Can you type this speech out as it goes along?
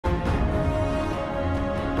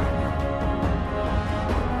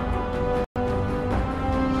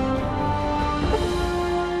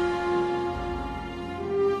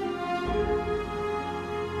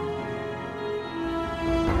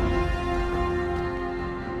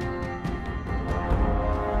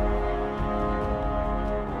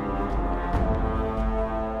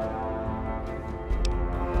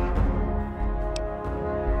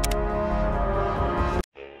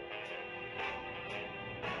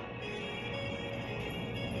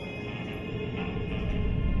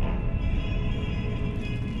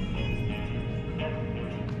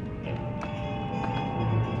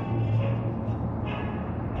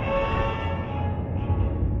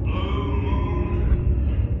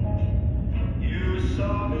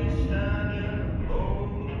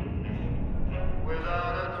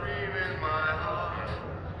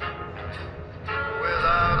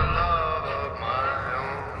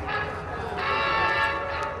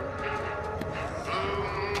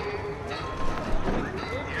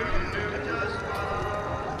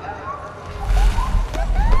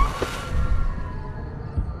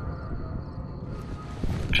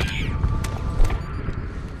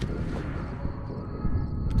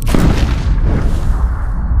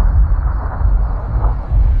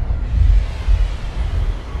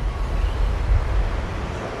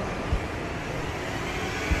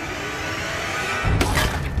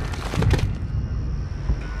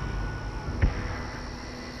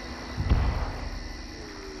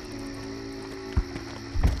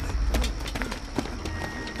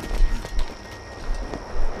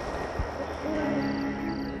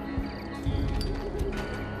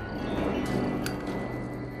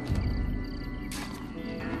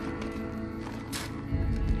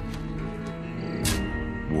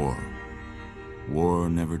war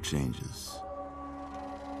never changes.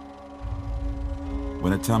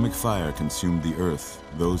 When atomic fire consumed the Earth,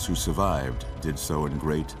 those who survived did so in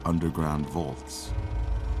great underground vaults.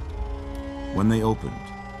 When they opened,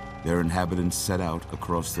 their inhabitants set out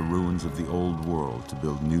across the ruins of the old world to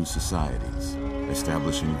build new societies,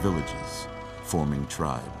 establishing villages, forming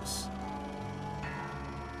tribes.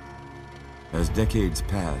 As decades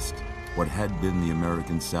passed, what had been the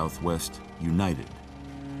American Southwest united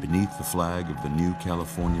beneath the flag of the new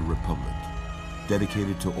California Republic,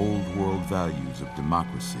 dedicated to old world values of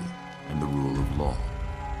democracy and the rule of law.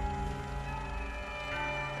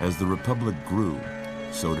 As the Republic grew,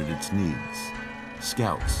 so did its needs.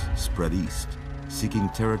 Scouts spread east, seeking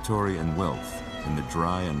territory and wealth in the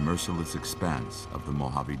dry and merciless expanse of the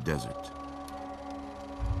Mojave Desert.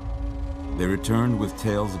 They returned with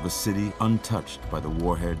tales of a city untouched by the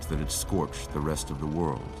warheads that had scorched the rest of the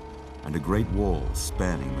world, and a great wall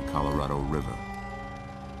spanning the Colorado River.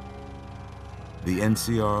 The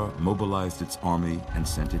NCR mobilized its army and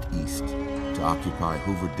sent it east to occupy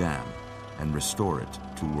Hoover Dam and restore it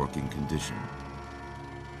to working condition.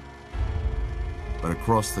 But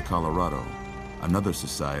across the Colorado, another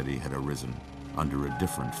society had arisen under a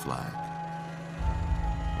different flag.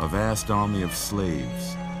 A vast army of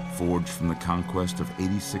slaves forged from the conquest of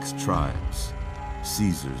 86 tribes,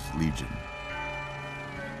 Caesar's Legion.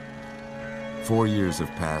 4 years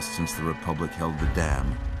have passed since the Republic held the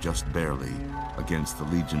dam, just barely, against the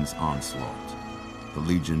Legion's onslaught. The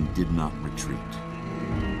Legion did not retreat.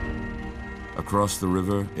 Across the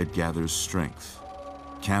river, it gathers strength.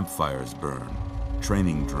 Campfires burn,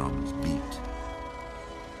 training drums beat.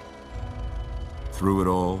 Through it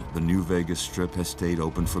all, the New Vegas Strip has stayed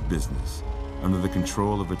open for business, under the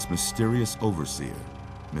control of its mysterious overseer,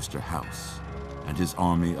 Mr. House, and his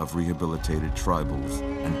army of rehabilitated tribals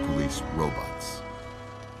and police robots.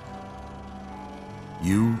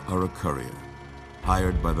 You are a courier,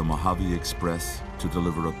 hired by the Mojave Express to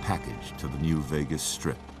deliver a package to the New Vegas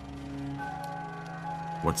Strip.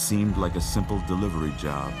 What seemed like a simple delivery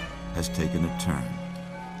job has taken a turn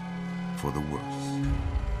for the worse.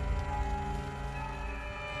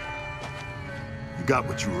 You got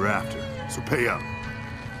what you were after, so pay up.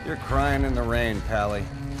 You're crying in the rain, Pally.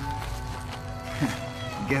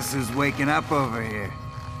 Guess who's waking up over here?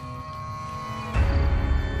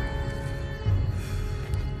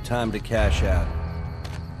 Time to cash out.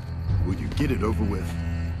 Will you get it over with?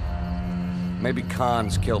 Maybe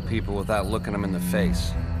cons kill people without looking them in the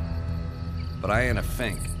face. But I ain't a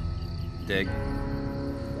fink. Dig?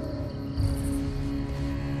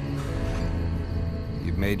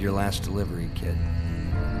 You've made your last delivery, kid.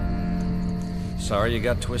 Sorry you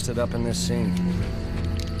got twisted up in this scene.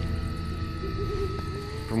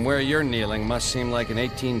 From where you're kneeling must seem like an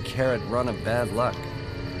 18-carat run of bad luck.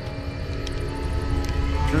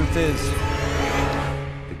 Truth is,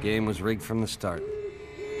 the game was rigged from the start.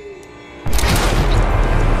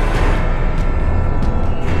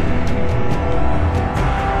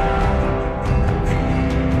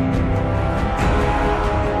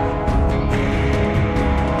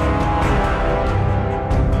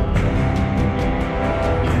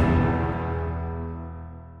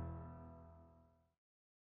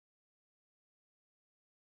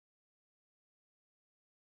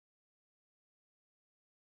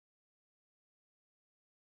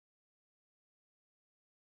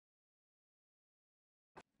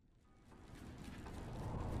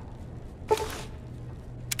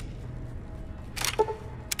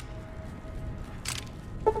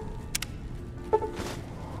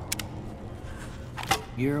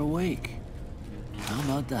 You're awake. How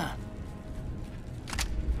about that?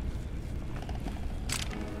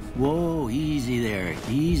 Whoa, easy there,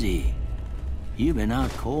 easy. You've been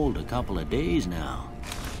out cold a couple of days now.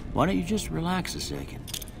 Why don't you just relax a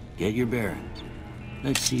second? Get your bearings.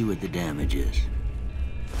 Let's see what the damage is.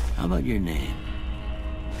 How about your name?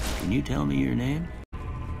 Can you tell me your name?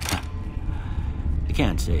 I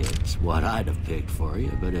can't say it's what I'd have picked for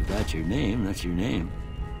you, but if that's your name, that's your name.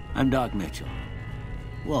 I'm Doc Mitchell.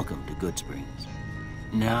 Welcome to Goodsprings.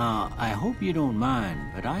 Now, I hope you don't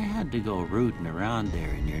mind, but I had to go rooting around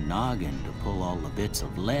there in your noggin to pull all the bits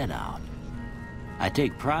of lead out. I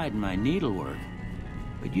take pride in my needlework,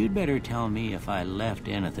 but you'd better tell me if I left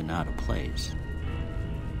anything out of place.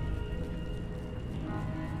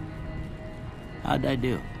 How'd I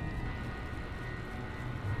do?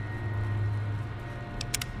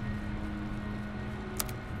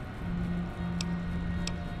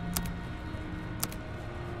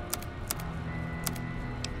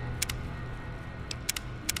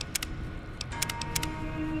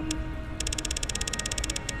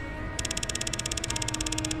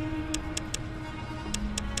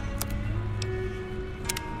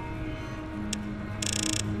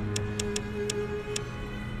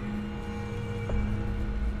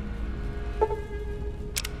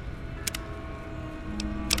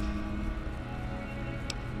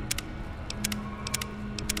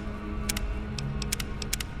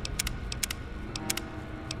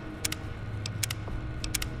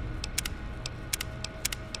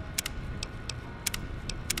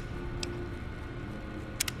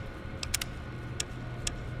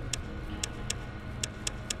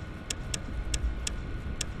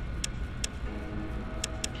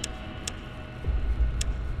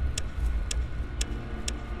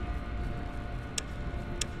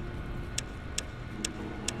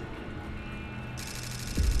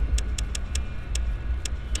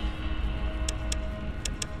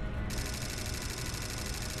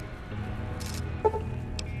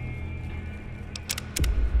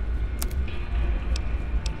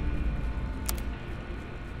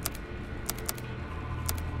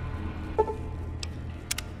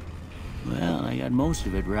 most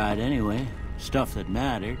of it right anyway. Stuff that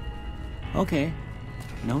mattered. Okay,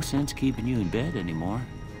 no sense keeping you in bed anymore.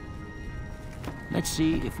 Let's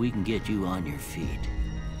see if we can get you on your feet.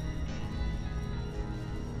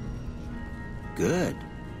 Good.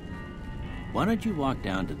 Why don't you walk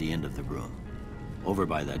down to the end of the room, over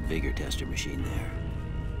by that vigor tester machine there.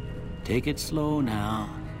 Take it slow now.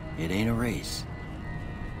 It ain't a race.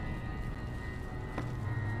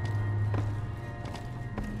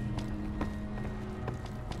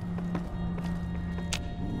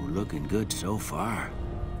 Ooh, looking good so far.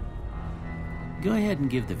 Go ahead and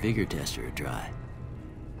give the vigor tester a try.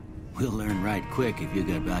 We'll learn right quick if you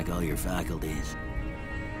got back all your faculties.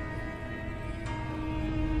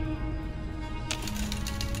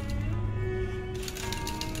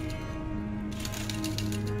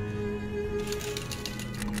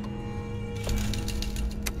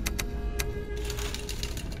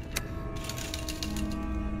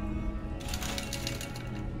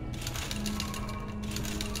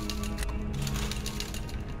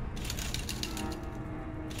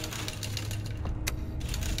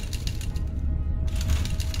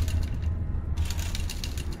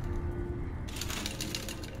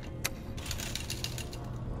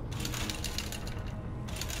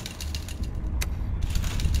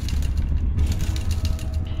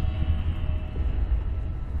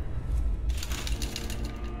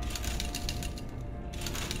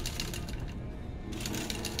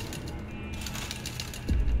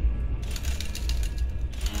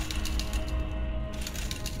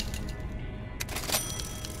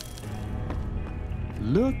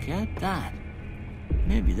 Look at that.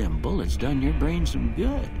 Maybe them bullets done your brain some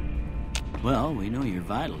good. Well, we know your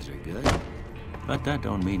vitals are good. But that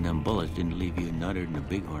don't mean them bullets didn't leave you nuttered and a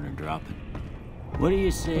bighorn are dropping. What do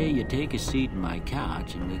you say you take a seat in my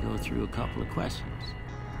couch and we go through a couple of questions?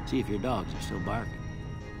 See if your dogs are still barking.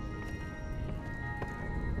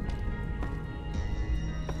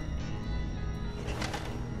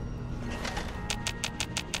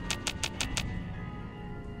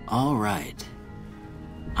 All right.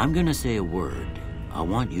 I'm gonna say a word. I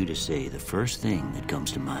want you to say the first thing that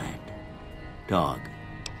comes to mind. Dog.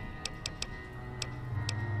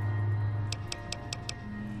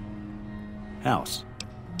 House.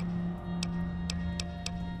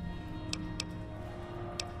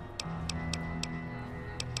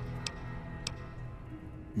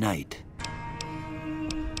 Night.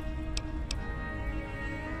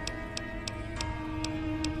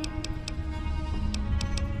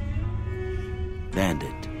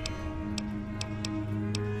 Bandit.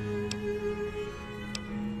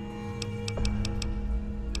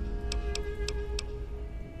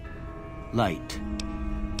 Light.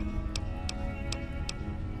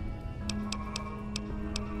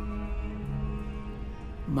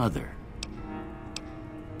 Mother.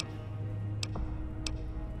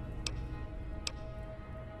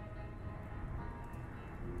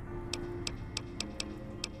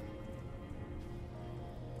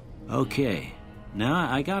 Okay, now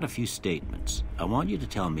I got a few statements. I want you to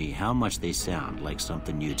tell me how much they sound like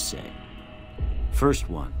something you'd say. First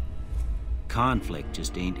one. Conflict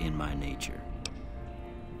just ain't in my nature.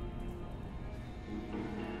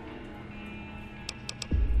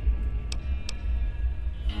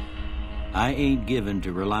 I ain't given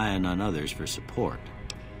to relying on others for support.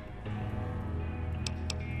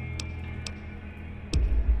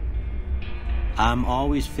 I'm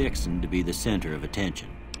always fixin' to be the center of attention.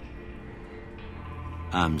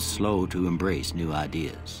 I'm slow to embrace new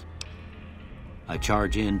ideas. I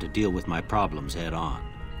charge in to deal with my problems head on.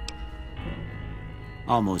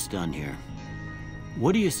 Almost done here.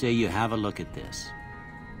 What do you say you have a look at this?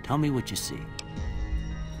 Tell me what you see.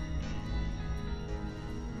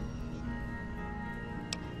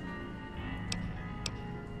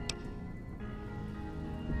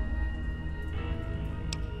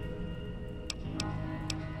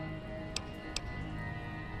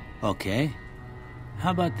 Okay. How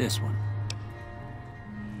about this one?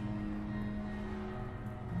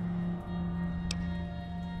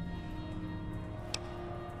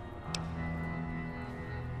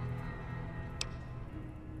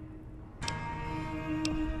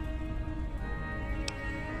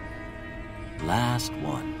 Last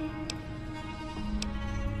one.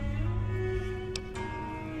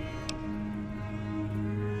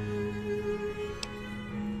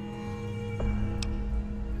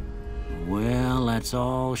 Well, that's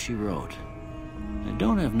all she wrote. I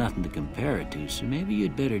don't have nothing to compare it to, so maybe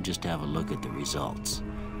you'd better just have a look at the results.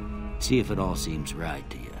 See if it all seems right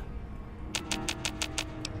to you.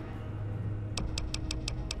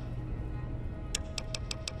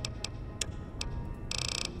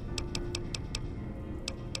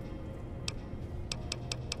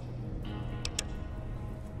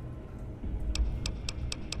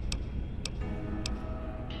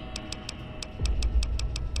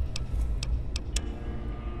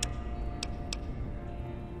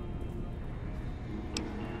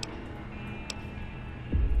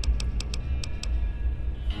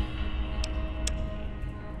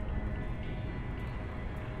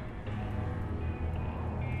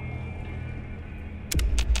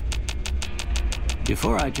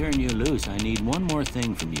 Before I turn you loose, I need one more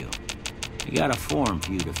thing from you. I got a form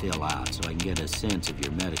for you to fill out so I can get a sense of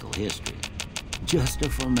your medical history. Just a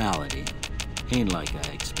formality. Ain't like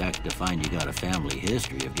I expect to find you got a family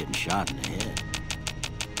history of getting shot in the head.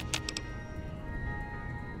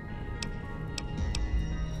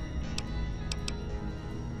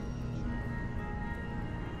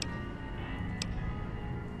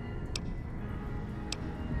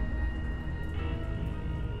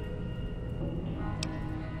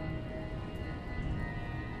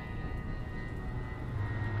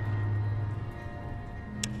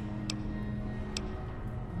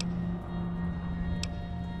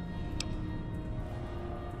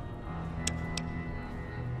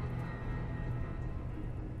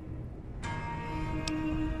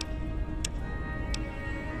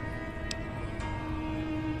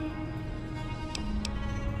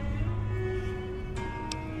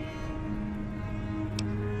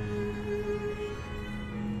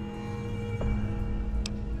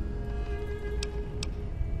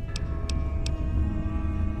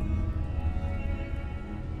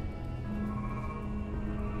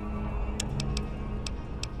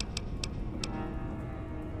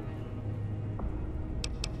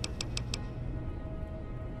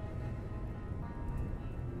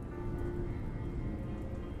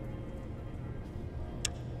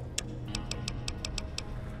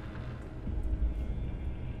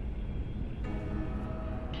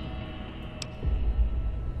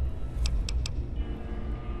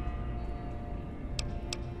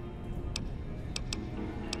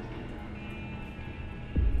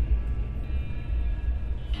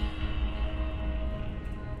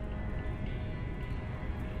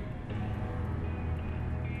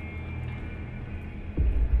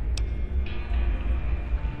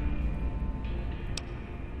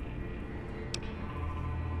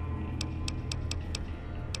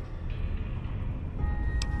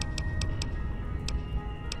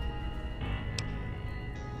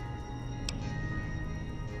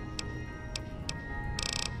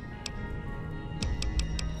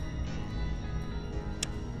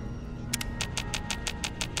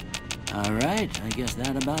 All right, I guess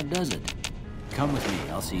that about does it. Come with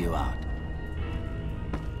me, I'll see you out.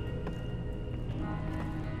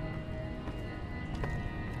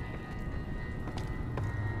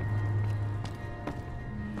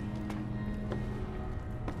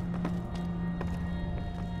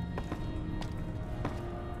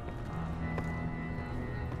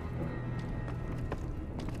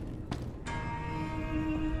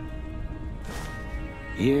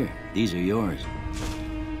 Here, these are yours.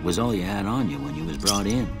 Was all you had on you when you was brought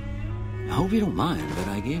in. I hope you don't mind, but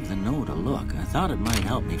I gave the note a look. I thought it might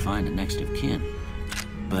help me find a next of kin.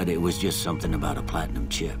 But it was just something about a platinum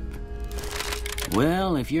chip.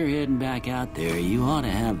 Well, if you're heading back out there, you ought to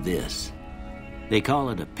have this. They call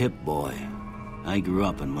it a Pip-Boy. I grew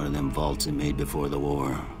up in one of them vaults they made before the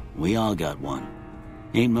war. We all got one.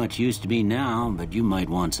 Ain't much use to be now, but you might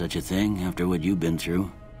want such a thing after what you've been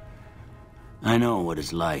through. I know what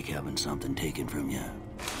it's like having something taken from you.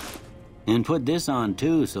 And put this on,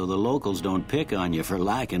 too, so the locals don't pick on you for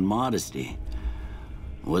lacking modesty.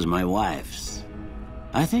 It was my wife's.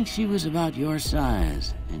 I think she was about your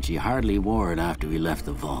size, and she hardly wore it after we left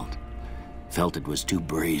the vault. Felt it was too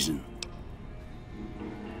brazen.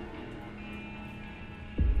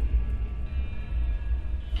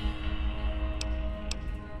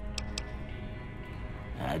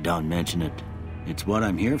 Don't mention it. It's what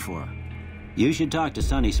I'm here for. You should talk to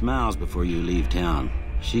Sunny Smiles before you leave town.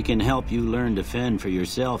 She can help you learn to fend for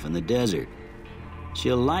yourself in the desert.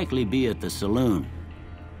 She'll likely be at the saloon.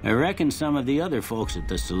 I reckon some of the other folks at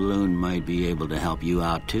the saloon might be able to help you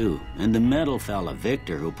out too. And the metal fella,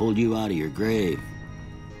 Victor, who pulled you out of your grave.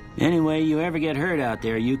 Anyway, you ever get hurt out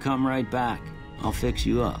there, you come right back. I'll fix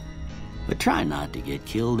you up. But try not to get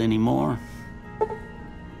killed anymore.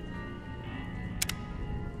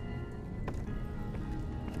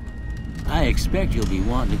 I expect you'll be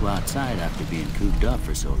wanting to go outside after being cooped up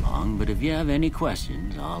for so long, but if you have any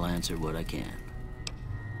questions, I'll answer what I can.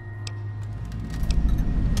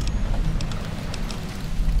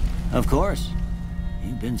 Of course.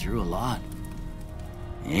 You've been through a lot.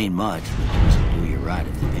 Ain't much, but just do you right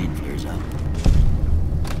if the pain flares up.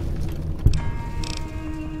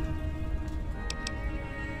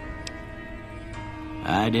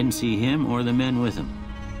 I didn't see him or the men with him.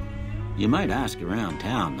 You might ask around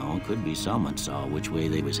town, though. Could be someone saw which way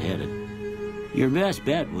they was headed. Your best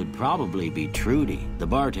bet would probably be Trudy, the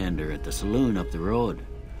bartender at the saloon up the road.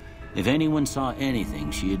 If anyone saw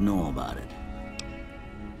anything, she'd know about it.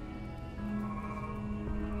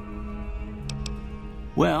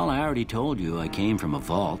 Well, I already told you I came from a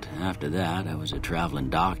vault. After that, I was a traveling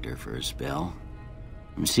doctor for a spell.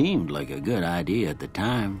 It seemed like a good idea at the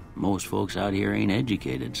time. Most folks out here ain't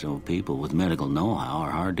educated, so people with medical know-how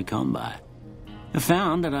are hard to come by. I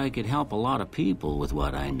found that I could help a lot of people with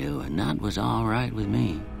what I knew, and that was all right with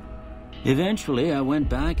me. Eventually, I went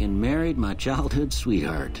back and married my childhood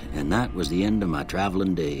sweetheart, and that was the end of my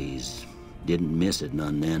traveling days. Didn't miss it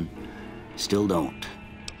none then. Still don't.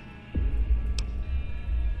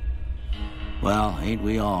 Well, ain't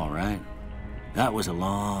we all, right? That was a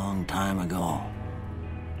long time ago.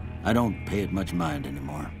 I don't pay it much mind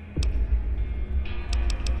anymore.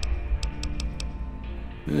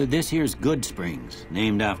 This here's Goodsprings,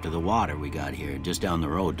 named after the water we got here, just down the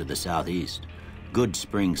road to the southeast.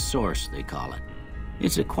 Goodsprings Source, they call it.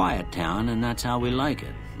 It's a quiet town, and that's how we like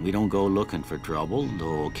it. We don't go looking for trouble,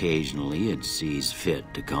 though occasionally it sees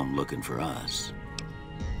fit to come looking for us.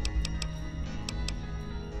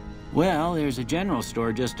 Well, there's a general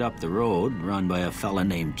store just up the road, run by a fella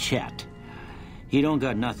named Chet. He don't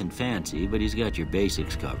got nothing fancy, but he's got your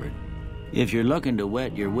basics covered. If you're looking to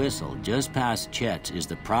wet your whistle, just past Chet's is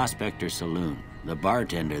the Prospector Saloon. The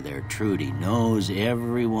bartender there, Trudy, knows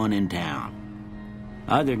everyone in town.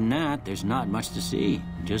 Other than that, there's not much to see.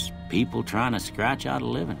 Just people trying to scratch out a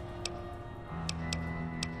living.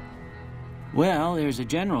 Well, there's a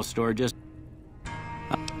general store just...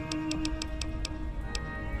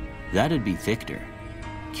 That'd be Victor.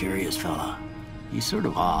 Curious fella. He's sort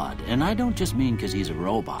of odd, and I don't just mean 'cause he's a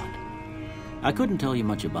robot. I couldn't tell you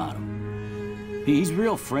much about him. He's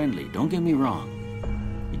real friendly, don't get me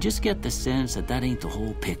wrong. You just get the sense that that ain't the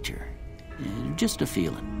whole picture. Just a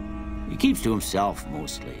feeling. He keeps to himself,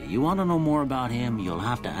 mostly. You want to know more about him, you'll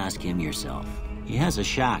have to ask him yourself. He has a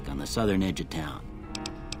shack on the southern edge of town.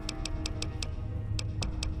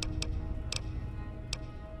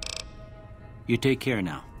 You take care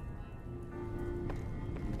now.